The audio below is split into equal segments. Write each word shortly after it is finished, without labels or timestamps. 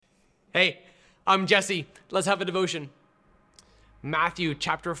Hey, I'm Jesse. Let's have a devotion. Matthew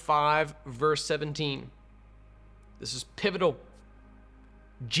chapter 5, verse 17. This is pivotal.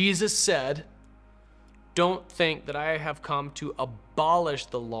 Jesus said, "Don't think that I have come to abolish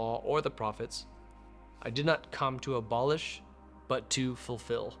the law or the prophets. I did not come to abolish, but to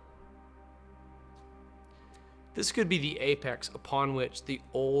fulfill." This could be the apex upon which the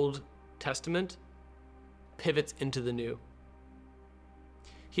Old Testament pivots into the New.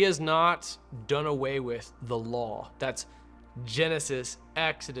 He has not done away with the law. That's Genesis,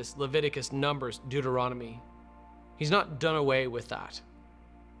 Exodus, Leviticus, Numbers, Deuteronomy. He's not done away with that.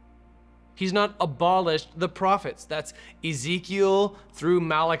 He's not abolished the prophets. That's Ezekiel through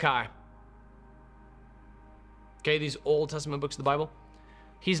Malachi. Okay, these Old Testament books of the Bible.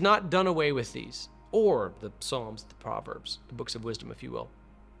 He's not done away with these, or the Psalms, the Proverbs, the books of wisdom, if you will.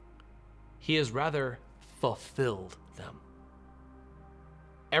 He has rather fulfilled them.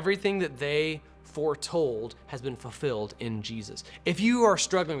 Everything that they foretold has been fulfilled in Jesus. If you are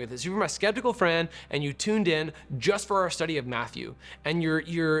struggling with this, if you're my skeptical friend and you tuned in just for our study of Matthew, and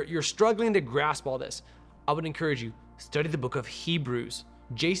you're struggling to grasp all this, I would encourage you, study the book of Hebrews.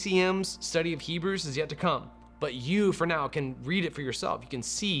 JCM's study of Hebrews is yet to come, but you, for now, can read it for yourself. You can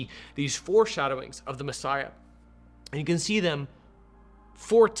see these foreshadowings of the Messiah, and you can see them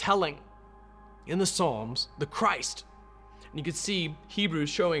foretelling in the Psalms the Christ. And you can see Hebrews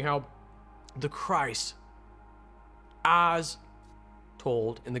showing how the Christ, as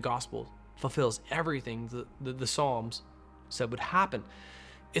told in the Gospels, fulfills everything the Psalms said would happen.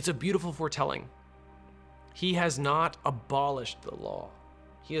 It's a beautiful foretelling. He has not abolished the law.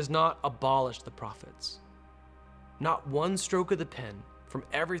 He has not abolished the prophets. Not one stroke of the pen from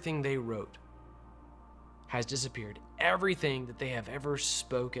everything they wrote has disappeared. Everything that they have ever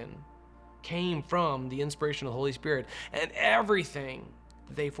spoken came from the inspiration of the Holy Spirit, and everything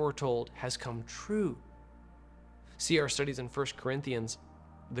that they foretold has come true. See our studies in 1 Corinthians,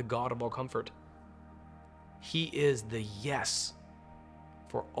 the God of all comfort. He is the yes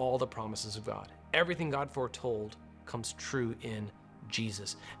for all the promises of God. Everything God foretold comes true in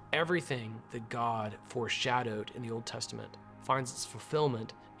Jesus. Everything that God foreshadowed in the Old Testament finds its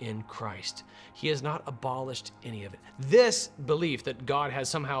fulfillment in Christ. He has not abolished any of it. This belief that God has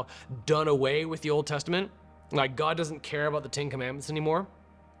somehow done away with the Old Testament, like God doesn't care about the Ten Commandments anymore,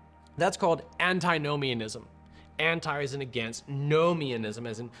 that's called antinomianism. Anti as in against, nomianism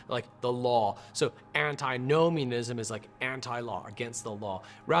as in like the law. So antinomianism is like anti-law, against the law.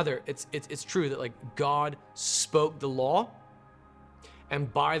 Rather, it's true that like God spoke the law,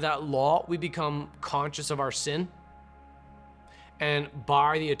 and by that law we become conscious of our sin. And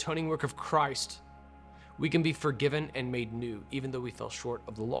by the atoning work of Christ, we can be forgiven and made new, even though we fell short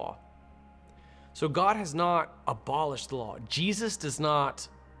of the law. So God has not abolished the law. Jesus does not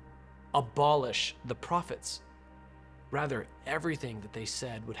abolish the prophets. Rather, everything that they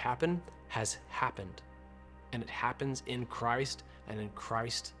said would happen has happened. And it happens in Christ and in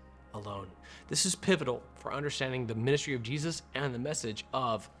Christ alone. This is pivotal for understanding the ministry of Jesus and the message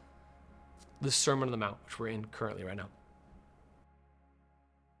of the Sermon on the Mount, which we're in currently right now.